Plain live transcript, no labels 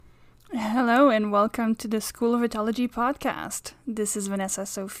Hello and welcome to the School of Numerology podcast. This is Vanessa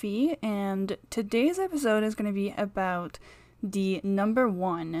Sophie, and today's episode is going to be about the number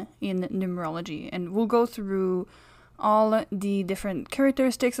 1 in numerology, and we'll go through all the different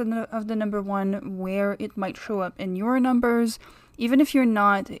characteristics of the number 1, where it might show up in your numbers. Even if you're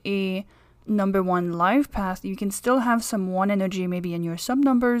not a number 1 life path, you can still have some 1 energy maybe in your sub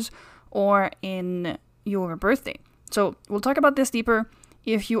numbers or in your birthday. So we'll talk about this deeper.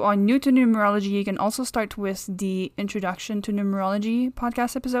 If you are new to numerology, you can also start with the Introduction to Numerology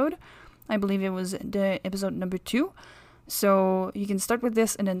podcast episode. I believe it was the episode number 2. So you can start with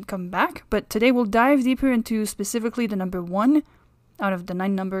this and then come back. But today we'll dive deeper into specifically the number 1 out of the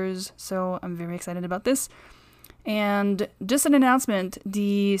 9 numbers. So I'm very excited about this. And just an announcement,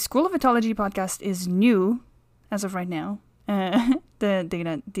 the School of Numerology podcast is new as of right now. The day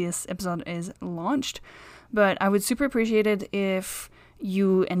that this episode is launched. But I would super appreciate it if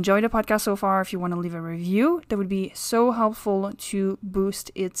you enjoy the podcast so far. If you want to leave a review, that would be so helpful to boost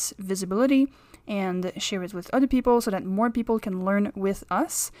its visibility and share it with other people so that more people can learn with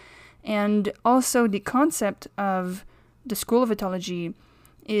us. And also the concept of the School of Numerology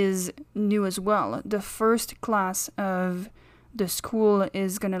is new as well. The first class of the school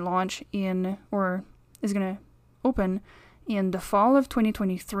is going to launch is going to open in the fall of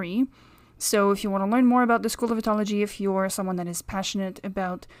 2023. So if you want to learn more about the School of Numerology, if you're someone that is passionate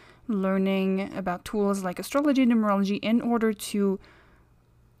about learning about tools like astrology and numerology in order to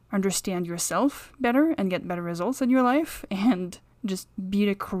understand yourself better and get better results in your life and just be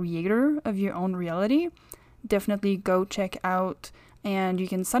the creator of your own reality, definitely go check out. And you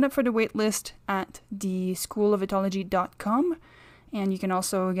can sign up for the waitlist at theschoolofnumerology.com, and you can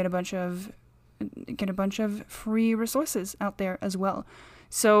also get a bunch of free resources out there as well.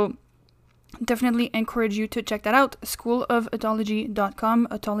 So definitely encourage you to check that out, schoolofnumerology.com.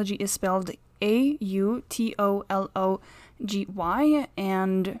 Autology is spelled Autology.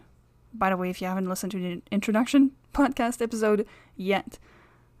 And by the way, if you haven't listened to the Introduction podcast episode yet,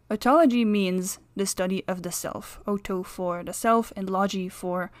 autology means the study of the self. Auto for the self and logy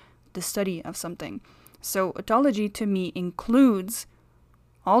for the study of something. So autology to me includes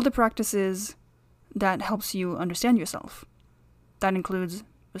all the practices that helps you understand yourself. That includes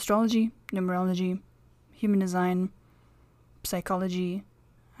astrology, numerology, human design, psychology,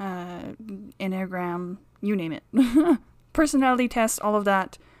 Enneagram, you name it. Personality tests, all of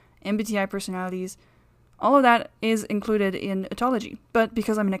that, MBTI personalities, all of that is included in autology. But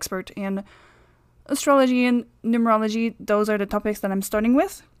because I'm an expert in astrology and numerology, those are the topics that I'm starting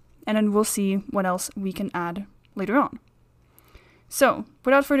with, and then we'll see what else we can add later on. So,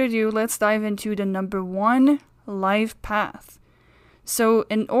 without further ado, let's dive into the number 1 life path. So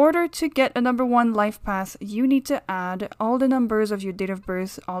in order to get a number 1 life path, you need to add all the numbers of your date of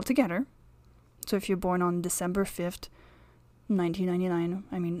birth all together. So if you're born on December 5th, 1999,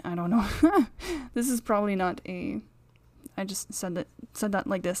 I mean, I don't know. This is probably not I just said that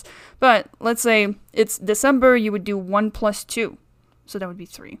like this. But let's say it's December, you would do 1 plus 2. So that would be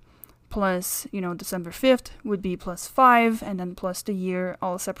 3. Plus, December 5th would be plus 5, and then plus the year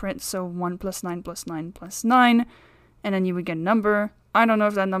all separate. So 1 plus 9 plus 9 plus 9. And then you would get a number. I don't know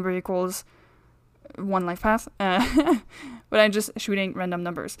if that number equals 1 life path, but I'm just shooting random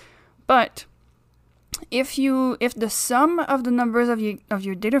numbers. But if the sum of the numbers of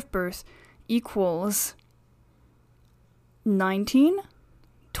your date of birth equals 19,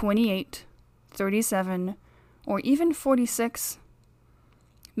 28, 37, or even 46,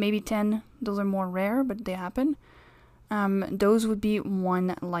 maybe 10, those are more rare, but they happen. Those would be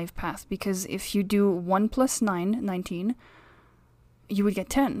 1 life path, because if you do 1 plus 9, 19, you would get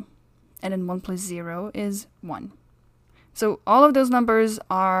 10, and then 1 plus 0 is 1. So all of those numbers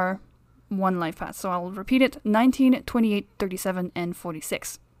are 1 life path. So I'll repeat it: 19, 28, 37, and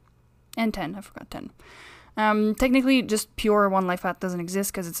 46. And 10, I forgot 10. Technically, just pure 1 life path doesn't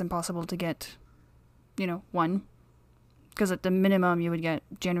exist because it's impossible to get, 1. Because at the minimum, you would get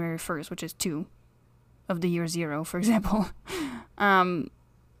January 1st, which is 2. Of the year 0, for example. So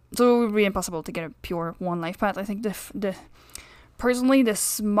it would be impossible to get a pure 1 life path. I think personally the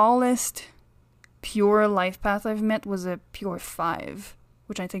smallest pure life path I've met was a pure 5,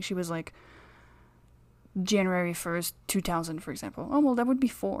 which I think she was like January 1st, 2000, for example. Oh, well, that would be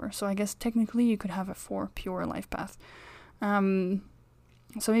 4. So I guess technically you could have a 4 pure life path. So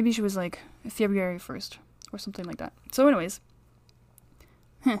maybe she was like February 1st or something like that. So anyways,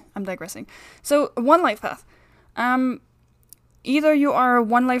 I'm digressing. So 1 life path. Either you are a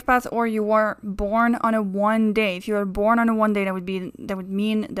 1 life path or you are born on a 1 day. If you are born on a 1 day, that would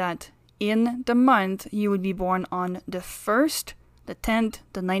mean that in the month you would be born on the 1st the 10th,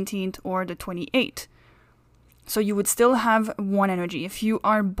 the 19th, or the 28th. So you would still have one energy. If you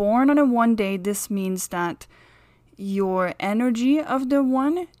are born on a 1 day, this means that your energy of the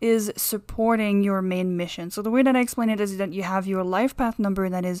 1 is supporting your main mission. So the way that I explain it is that you have your life path number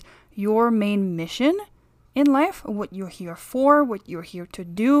that is your main mission in life, what you're here for, what you're here to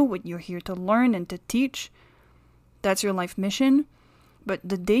do, what you're here to learn and to teach. That's your life mission. But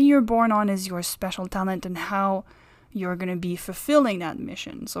the day you're born on is your special talent and how you're going to be fulfilling that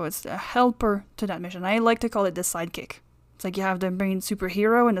mission. So it's a helper to that mission. I like to call it the sidekick. It's like you have the main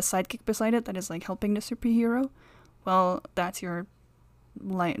superhero and the sidekick beside it that is like helping the superhero. Well, that's your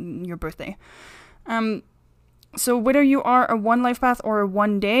birthday. So whether you are a 1 life path or a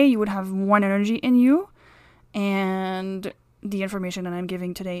 1 day, you would have 1 energy in you. And the information that I'm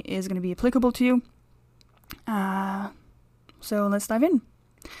giving today is going to be applicable to you. So let's dive in.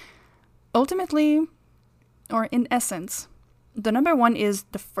 Ultimately, or in essence, the number 1 is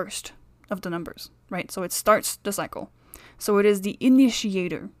the first of the numbers, right? So it starts the cycle. So it is the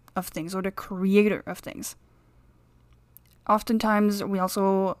initiator of things or the creator of things. Oftentimes, we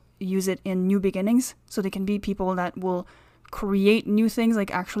also use it in new beginnings. So they can be people that will create new things,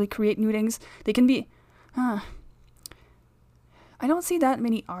 like actually create new things. They can be, I don't see that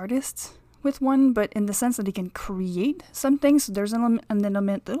many artists with 1, but in the sense that they can create some things, there's an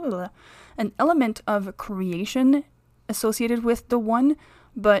element of creation associated with the 1,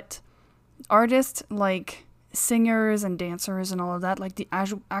 but artists like singers and dancers and all of that, like the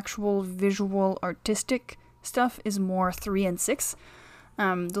actual visual artistic stuff is more 3 and 6.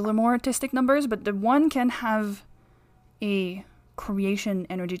 Those are more artistic numbers, but the 1 can have a creation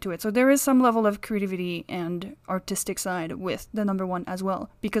energy to it. So there is some level of creativity and artistic side with the number 1 as well,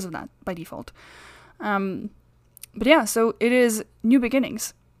 because of that, by default. But yeah, so it is new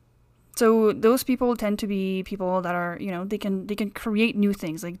beginnings. So those people tend to be people that are, they can create new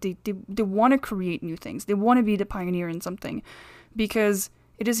things. Like they want to create new things. They want to be the pioneer in something because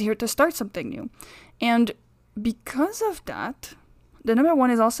it is here to start something new. And because of that, the number 1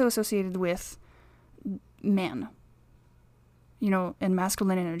 is also associated with man, and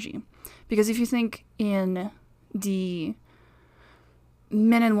masculine energy. Because if you think in the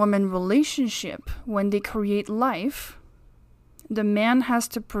men and woman relationship, when they create life, the man has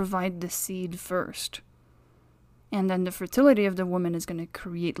to provide the seed first. And then the fertility of the woman is going to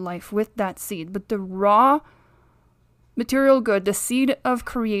create life with that seed. But the raw material good, the seed of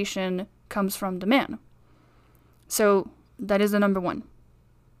creation, comes from the man. So that is the number 1.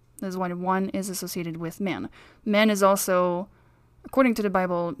 That is why 1 is associated with man. Man is also, according to the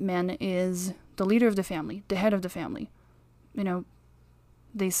Bible, man is the leader of the family, the head of the family.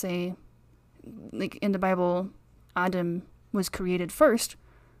 They say, like in the Bible, Adam was created first,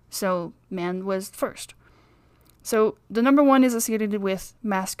 so man was first. So the number 1 is associated with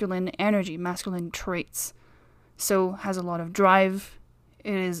masculine energy, masculine traits. So has a lot of drive.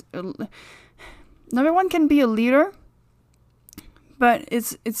 Number 1 can be a leader, but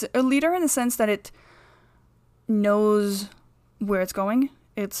it's a leader in the sense that it knows where it's going.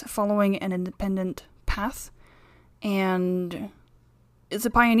 It's following an independent path, and it's a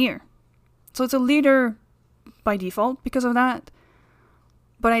pioneer. So it's a leader by default because of that.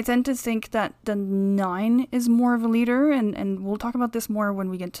 But I tend to think that the 9 is more of a leader, and we'll talk about this more when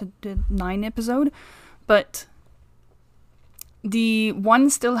we get to the 9 episode. But the 1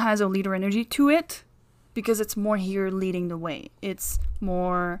 still has a leader energy to it because it's more here leading the way. It's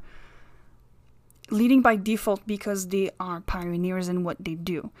more leading by default because they are pioneers in what they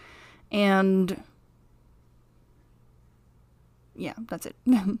do. And yeah, that's it.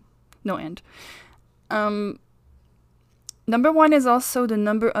 No end. Number 1 is also the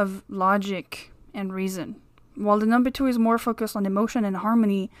number of logic and reason. While the number 2 is more focused on emotion and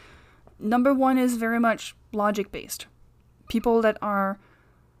harmony, number 1 is very much logic based. People that are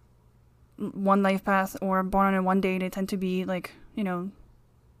 1 life path or born on a 1 day, they tend to be like,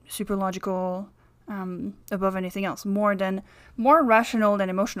 super logical, above anything else, more rational than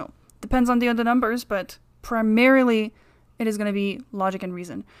emotional. Depends on the other numbers, but primarily it is going to be logic and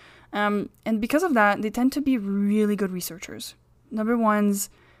reason. And because of that, they tend to be really good researchers. Number 1s,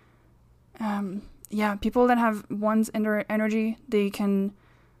 people that have 1s in their energy, they can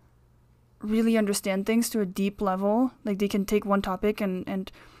really understand things to a deep level. Like they can take one topic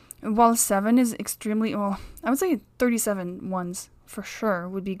and while 7 is extremely, I would say 37 1s for sure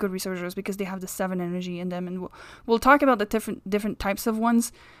would be good researchers because they have the 7 energy in them. And we'll talk about the different types of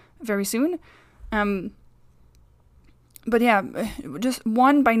 1s very soon. But yeah, just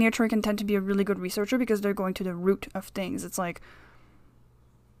 1 by nature can tend to be a really good researcher because they're going to the root of things. It's like,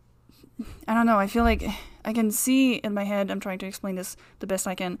 I don't know, I feel like I can see in my head, I'm trying to explain this the best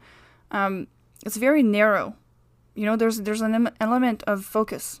I can. It's very narrow. You know, there's an element of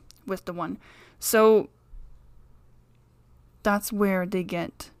focus with the 1. So that's where they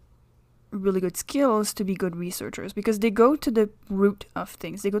get really good skills to be good researchers, because they go to the root of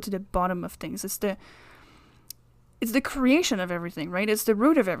things. They go to the bottom of things. It's the creation of everything, right? It's the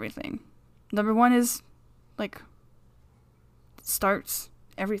root of everything. Number 1 is like starts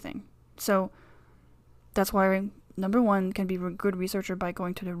everything. So that's why number 1 can be a good researcher by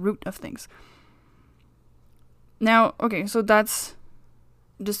going to the root of things. Now, okay, so that's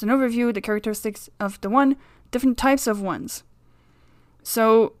just an overview, the characteristics of the 1, different types of 1s.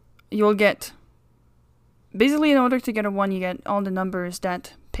 So you'll get, basically in order to get a 1, you get all the numbers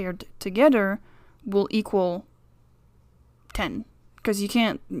that paired together will equal 10. Because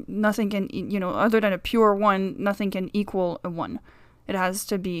nothing can, other than a pure 1, nothing can equal a 1. It has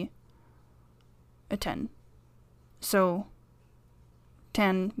to be a 10. So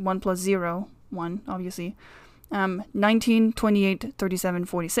 10, 1 plus 0, 1, obviously. 19, 28, 37,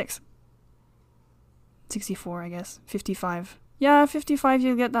 46. 64, I guess. 55. Yeah, 55,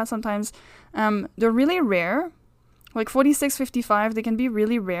 you get that sometimes. They're really rare. Like 46, 55, they can be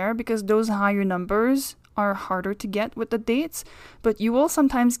really rare because those higher numbers are harder to get with the dates. But you will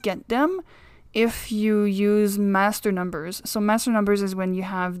sometimes get them if you use master numbers. So master numbers is when you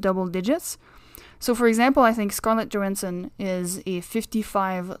have double digits. So for example, I think Scarlett Johansson is a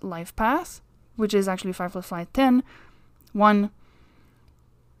 55 life path, which is actually 5 plus 5, 10, 1.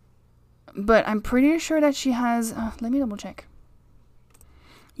 But I'm pretty sure that she has, let me double check.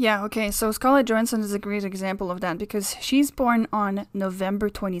 Yeah, okay, so Scarlett Johansson is a great example of that because she's born on November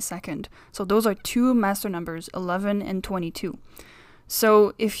 22nd. So those are 2 master numbers, 11 and 22.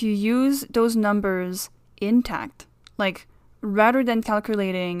 So if you use those numbers intact, like rather than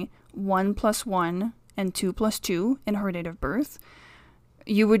calculating 1 plus 1 and 2 plus 2 in her date of birth,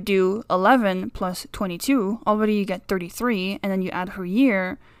 you would do 11 plus 22, already you get 33, and then you add her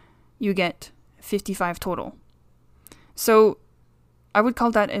year, you get 55 total. So I would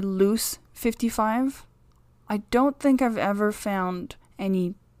call that a loose 55. I don't think I've ever found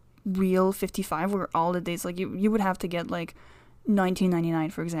any real 55 where all the dates, like you would have to get like 1999,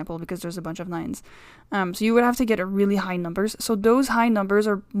 for example, because there's a bunch of 9s. So you would have to get a really high numbers. So those high numbers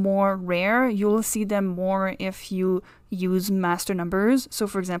are more rare. You'll see them more if you use master numbers. So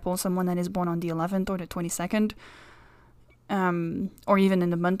for example, someone that is born on the 11th or the 22nd, or even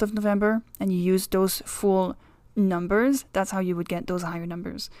in the month of November, and you use those full numbers, that's how you would get those higher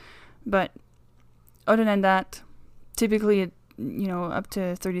numbers. But other than that, typically, up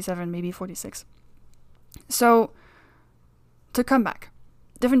to 37, maybe 46. So to come back,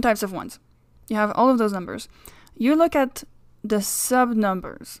 different types of 1s. You have all of those numbers. You look at the sub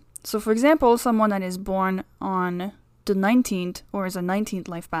numbers. So for example, someone that is born on the 19th or is a 19th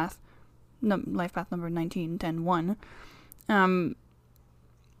life path number 19, 10, 1,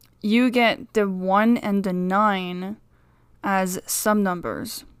 you get the 1 and the 9 as sub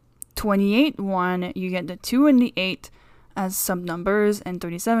numbers. 28, 1, you get the 2 and the 8 as sub numbers, and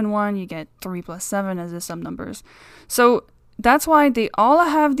 37, 1, you get 3 plus 7 as the sub numbers. So that's why they all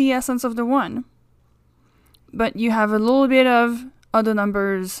have the essence of the 1. But you have a little bit of other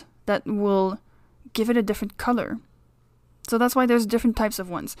numbers that will give it a different color. So that's why there's different types of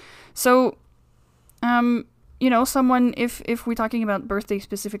 1s. So, someone, if we're talking about birthday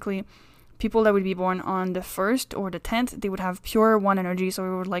specifically, people that would be born on the 1st or the 10th, they would have pure 1 energy.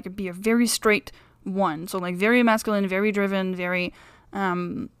 So it would be a very straight 1. So very masculine, very driven, very,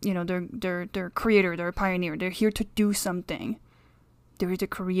 they're creator, they're a pioneer. They're here to do something. They're here to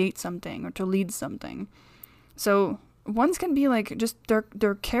create something or to lead something. So 1s can be just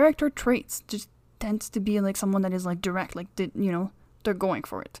their character traits just tends to be someone that is direct, they're going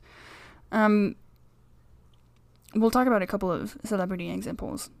for it. We'll talk about a couple of celebrity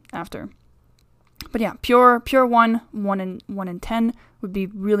examples after. But yeah, pure 1 and 10 would be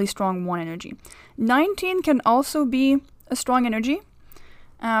really strong 1 energy. 19 can also be a strong energy,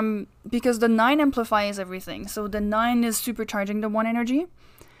 because the 9 amplifies everything. So the 9 is supercharging the 1 energy,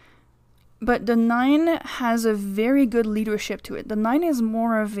 but the 9 has a very good leadership to it. The 9 is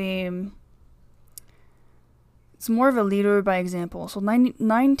more of a leader by example. So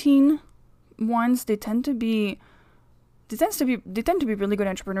 19 1s, they tend to be really good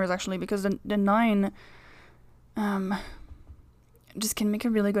entrepreneurs, actually, because the 9 just can make a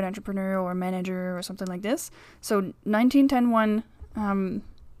really good entrepreneur or manager or something like this. So 19, 10, 1,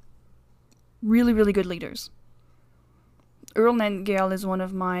 really, really good leaders. Earl Nightingale is one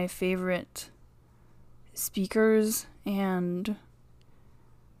of my favorite speakers and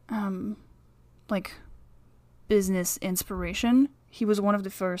like business inspiration. He was one of the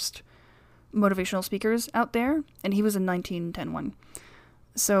first motivational speakers out there, and he was a 1910 one.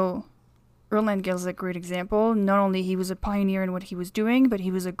 So Earl Nightingale is a great example. Not only he was a pioneer in what he was doing, but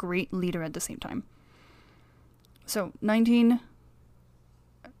he was a great leader at the same time. So 19,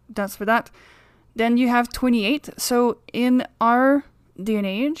 that's for that. Then you have 28. So in our day and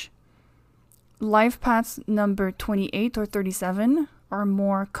age, life paths number 28 or 37 are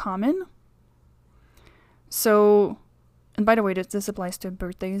more common. So, and by the way, this applies to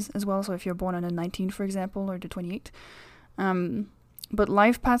birthdays as well. So if you're born on the 19th, for example, or the 28th. But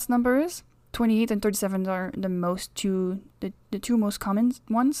life paths numbers, 28 and 37 are the two most common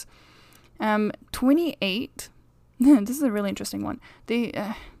ones. 28, this is a really interesting one. They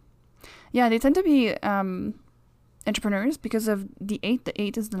tend to be entrepreneurs because of the 8. The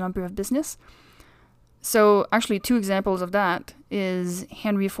 8 is the number of business. So actually 2 examples of that is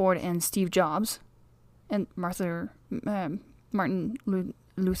Henry Ford and Steve Jobs, and Martin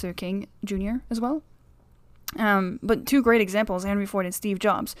Luther King Jr. as well. But 2 great examples, Henry Ford and Steve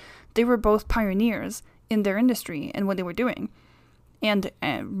Jobs. They were both pioneers in their industry and what they were doing, and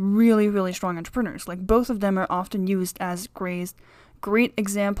really, really strong entrepreneurs. Like, both of them are often used as great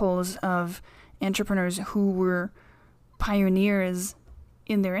examples of entrepreneurs who were pioneers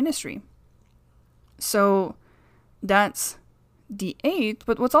in their industry. So that's the 8.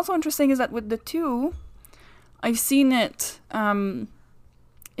 But what's also interesting is that with the 2, I've seen it in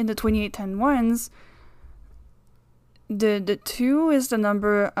the 2810 ones. The 2 is the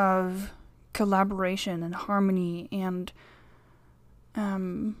number of collaboration and harmony and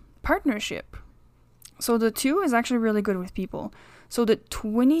partnership. So the 2 is actually really good with people. So the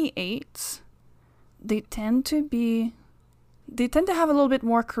 28s, they tend to have a little bit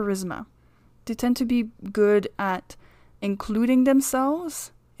more charisma. They tend to be good at including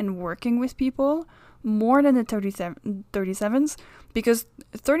themselves and working with people more than the 37s, because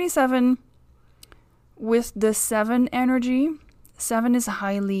 37 with the 7 energy, 7 is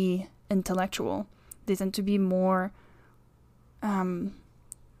highly intellectual. They tend to be more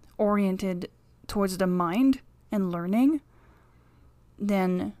oriented towards the mind and learning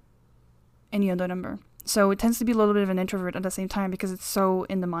than any other number. So it tends to be a little bit of an introvert at the same time because it's so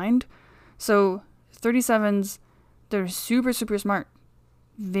in the mind. So 37s, they're super, super smart,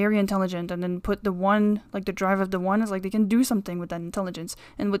 very intelligent, and then put the 1, like the drive of the 1 is like they can do something with that intelligence.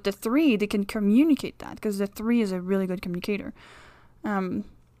 And with the 3, they can communicate that because the 3 is a really good communicator. But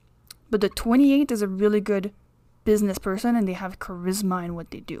the 28 is a really good business person, and they have charisma in what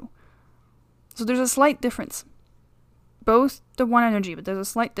they do. So there's a slight difference. Both the 1 energy, but there's a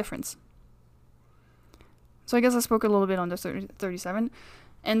slight difference. So I guess I spoke a little bit on the 37.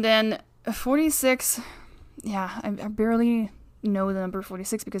 And then 46, I barely know the number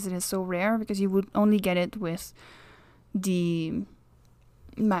 46 because it is so rare, because you would only get it with the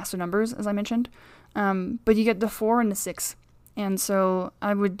master numbers, as I mentioned. But you get the 4 and the 6. And so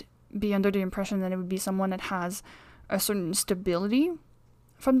I would be under the impression that it would be someone that has a certain stability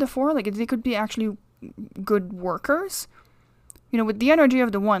from the 4. Like, they could be actually good workers. You know, with the energy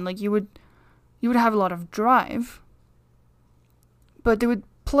of the 1, like you would have a lot of drive, but they would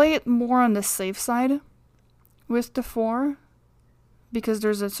play it more on the safe side with the 4 because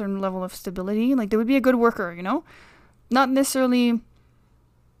there's a certain level of stability. Like, they would be a good worker, you know? Not necessarily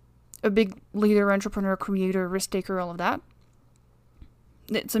a big leader, entrepreneur, creator, risk taker, all of that.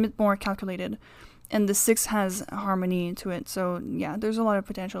 It's a bit more calculated. And the 6 has harmony to it. So, yeah, there's a lot of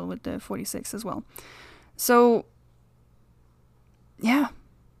potential with the 46 as well. So, yeah.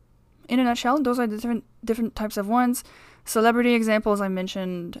 In a nutshell, those are the different types of ones. Celebrity examples I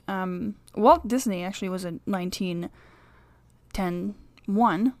mentioned. Walt Disney actually was a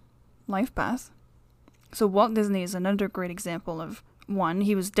 1910-1 life path. So Walt Disney is another great example of 1.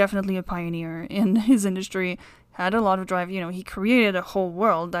 He was definitely a pioneer in his industry, had a lot of drive. You know, he created a whole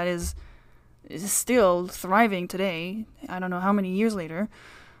world that is still thriving today. I don't know how many years later.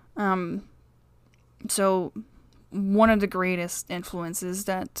 So one of the greatest influences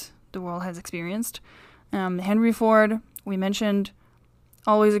that the world has experienced. Henry Ford, we mentioned,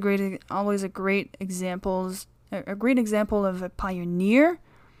 always a great example of a pioneer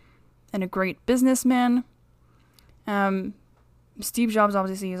and a great businessman. Steve Jobs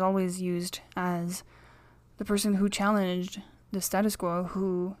obviously is always used as the person who challenged the status quo,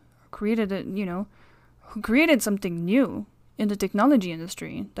 who created something new in the technology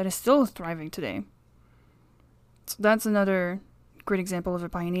industry that is still thriving today. So that's another great example of a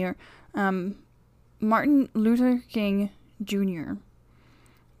pioneer. Martin Luther King Jr.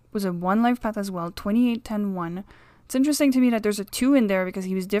 was a 1 life path as well, 28-10-1. It's interesting to me that there's a 2 in there because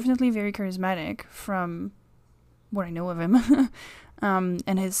he was definitely very charismatic from what I know of him.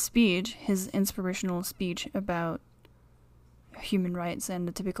 And his speech, his inspirational speech about human rights and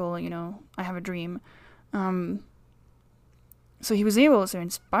the typical, I have a dream. So he was able to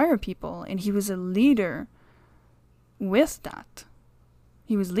inspire people, and he was a leader with that.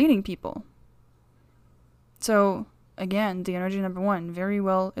 He was leading people. So, again, the energy number 1, very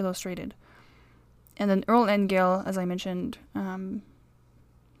well illustrated. And then Earl Engel, as I mentioned,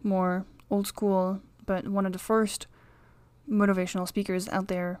 more old school, but one of the first motivational speakers out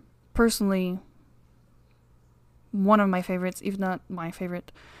there. Personally, one of my favorites, if not my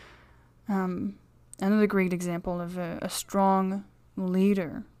favorite. Another great example of a strong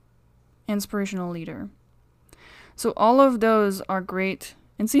leader, inspirational leader. So all of those are great.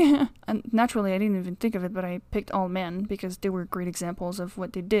 And see, naturally, I didn't even think of it, but I picked all men because they were great examples of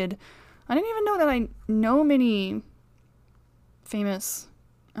what they did. I didn't even know that I know many famous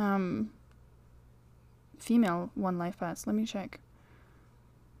female one life paths. Let me check.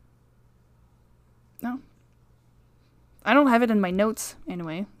 No. I don't have it in my notes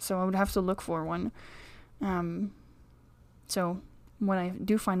anyway, so I would have to look for one. So when I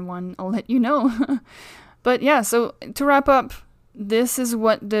do find one, I'll let you know. But yeah, so to wrap up, this is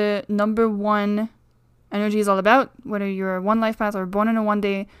what the number 1 energy is all about. Whether you're a one life path or born in a one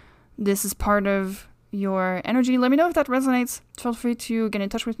day, this is part of your energy. Let me know if that resonates. Feel free to get in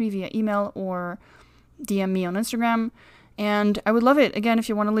touch with me via email or DM me on Instagram. And I would love it, again, if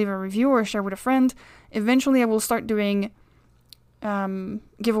you want to leave a review or share with a friend. Eventually, I will start doing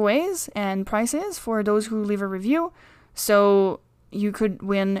giveaways and prizes for those who leave a review. So you could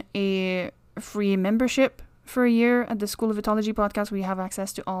win a free membership for a year at the School of Vitology podcast. We have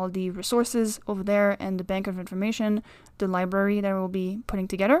access to all the resources over there and the bank of information, the library that we'll be putting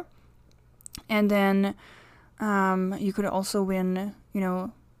together. And then you could also win,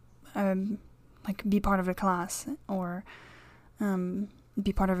 like be part of a class or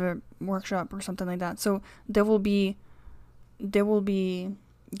be part of a workshop or something like that. So there will be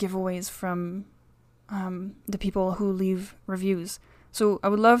giveaways from the people who leave reviews. So I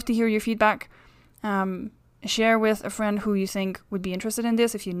would love to hear your feedback. Share with a friend who you think would be interested in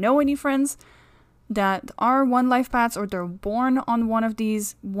this. If you know any friends that are one life paths or they're born on one of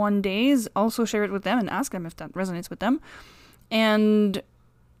these one days, also share it with them and ask them if that resonates with them. And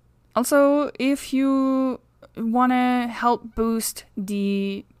also, if you want to help boost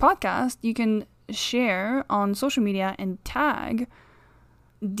the podcast, you can share on social media and tag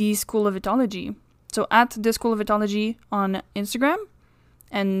the School of Vitology. So at the School of Vitology on Instagram,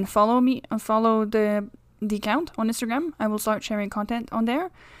 and follow the account on Instagram. I will start sharing content on there.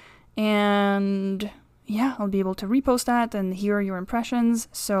 And yeah, I'll be able to repost that and hear your impressions.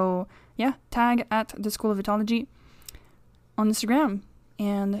 So yeah, tag at the School of Vitology on Instagram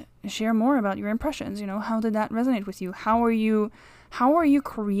and share more about your impressions. How did that resonate with you? How are you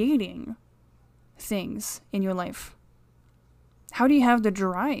creating things in your life? How do you have the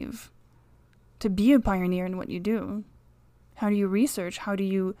drive to be a pioneer in what you do? How do you research? How do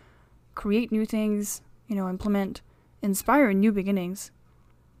you create new things, implement, inspire new beginnings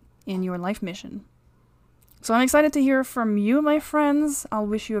in your life mission? So I'm excited to hear from you, my friends. I'll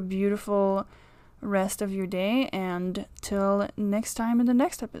wish you a beautiful rest of your day, and till next time in the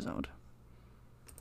next episode.